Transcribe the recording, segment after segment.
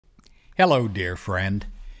Hello, dear friend.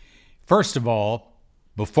 First of all,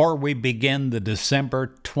 before we begin the December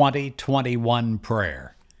 2021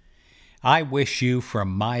 prayer, I wish you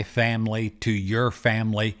from my family to your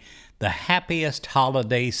family the happiest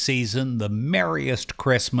holiday season, the merriest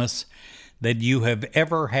Christmas that you have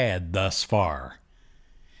ever had thus far.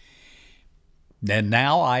 And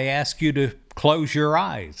now I ask you to close your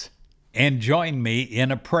eyes and join me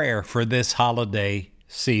in a prayer for this holiday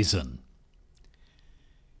season.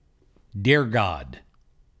 Dear God,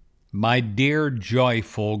 my dear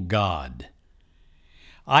joyful God,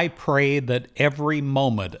 I pray that every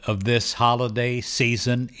moment of this holiday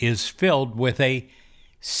season is filled with a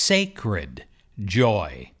sacred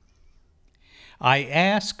joy. I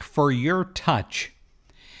ask for your touch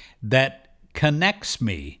that connects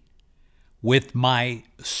me with my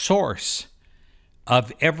source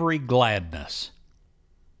of every gladness.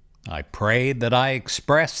 I pray that I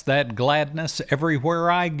express that gladness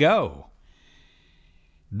everywhere I go.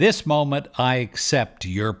 This moment I accept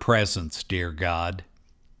your presence, dear God,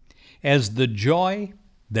 as the joy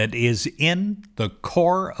that is in the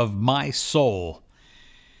core of my soul.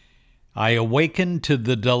 I awaken to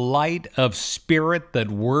the delight of spirit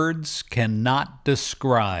that words cannot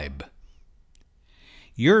describe.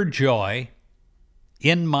 Your joy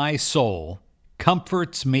in my soul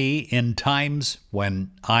comforts me in times when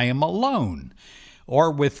I am alone or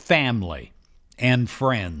with family and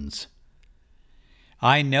friends.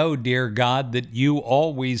 I know, dear God, that you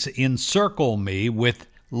always encircle me with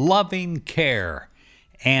loving care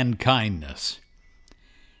and kindness.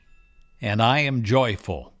 And I am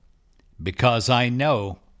joyful because I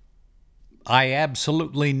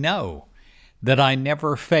absolutely know that I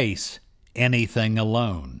never face anything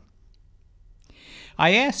alone.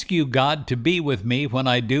 I ask you, God, to be with me when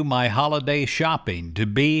I do my holiday shopping, to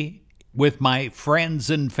be with my friends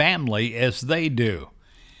and family as they do.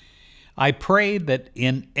 I pray that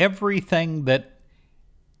in everything that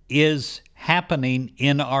is happening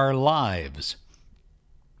in our lives,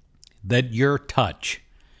 that your touch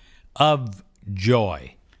of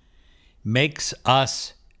joy makes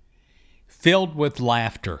us filled with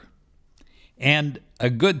laughter and a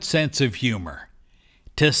good sense of humor,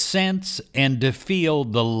 to sense and to feel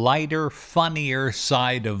the lighter, funnier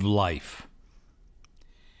side of life.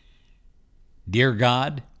 Dear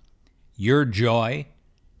God, your joy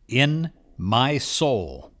in my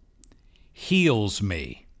soul heals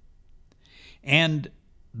me, and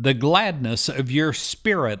the gladness of your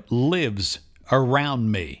Spirit lives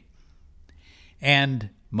around me, and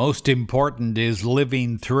most important is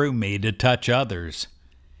living through me to touch others,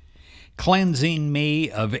 cleansing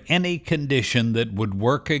me of any condition that would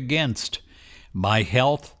work against my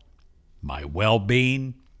health, my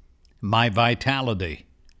well-being, my vitality.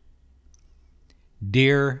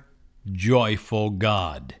 Dear joyful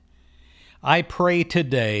God, I pray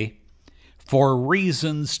today for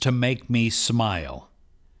reasons to make me smile,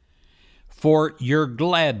 for your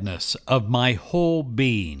gladness of my whole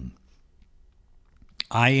being.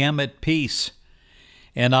 I am at peace,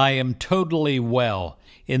 and I am totally well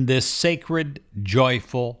in this sacred,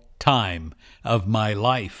 joyful time of my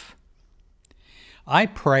life. I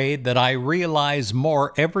pray that I realize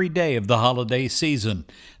more every day of the holiday season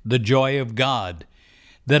the joy of God,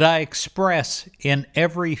 that I express in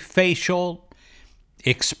every facial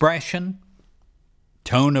expression,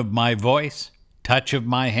 tone of my voice, touch of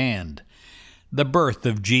my hand, the birth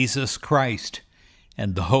of Jesus Christ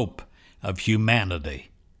and the hope of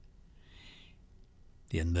humanity.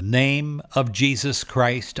 In the name of Jesus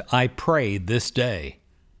Christ, I pray this day.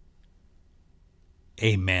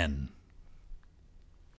 Amen.